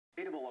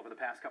debatable over the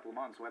past couple of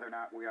months whether or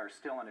not we are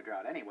still in a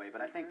drought anyway,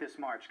 but I think this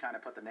March kind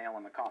of put the nail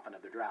in the coffin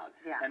of the drought.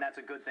 Yeah. And that's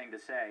a good thing to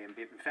say. And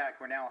in fact,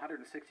 we're now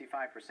 165%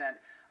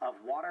 of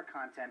water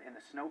content in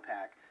the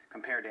snowpack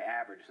compared to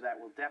average, so that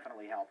will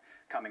definitely help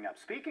coming up.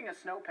 Speaking of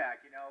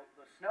snowpack, you know,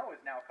 the snow is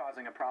now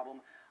causing a problem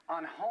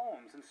on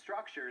homes and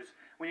structures.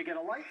 When you get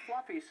a light,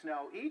 fluffy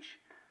snow, each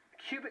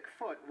cubic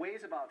foot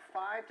weighs about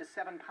 5 to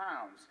 7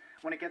 pounds.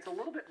 When it gets a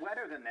little bit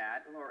wetter than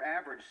that, or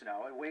average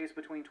snow, it weighs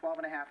between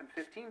 12.5 and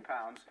 15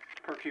 pounds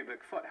per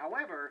cubic foot.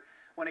 However,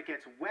 when it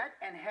gets wet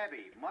and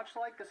heavy, much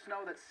like the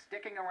snow that's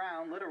sticking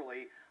around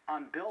literally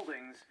on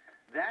buildings,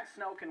 that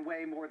snow can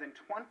weigh more than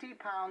 20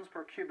 pounds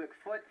per cubic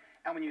foot.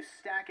 And when you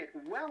stack it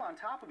well on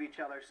top of each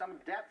other, some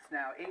depths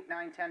now, 8,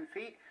 9, 10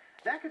 feet,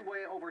 that could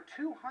weigh over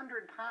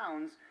 200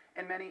 pounds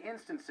in many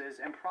instances.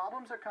 And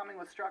problems are coming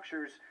with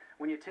structures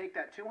when you take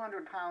that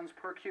 200 pounds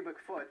per cubic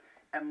foot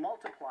and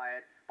multiply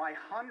it by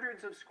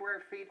hundreds of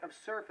square feet of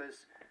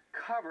surface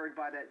covered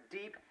by that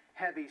deep,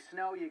 heavy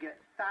snow. You get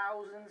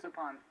thousands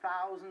upon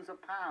thousands of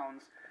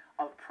pounds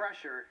of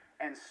pressure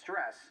and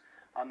stress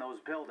on those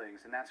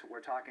buildings, and that's what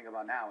we're talking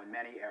about now in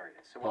many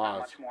areas. So we'll have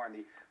much more in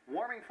the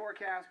warming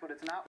forecast, but it's not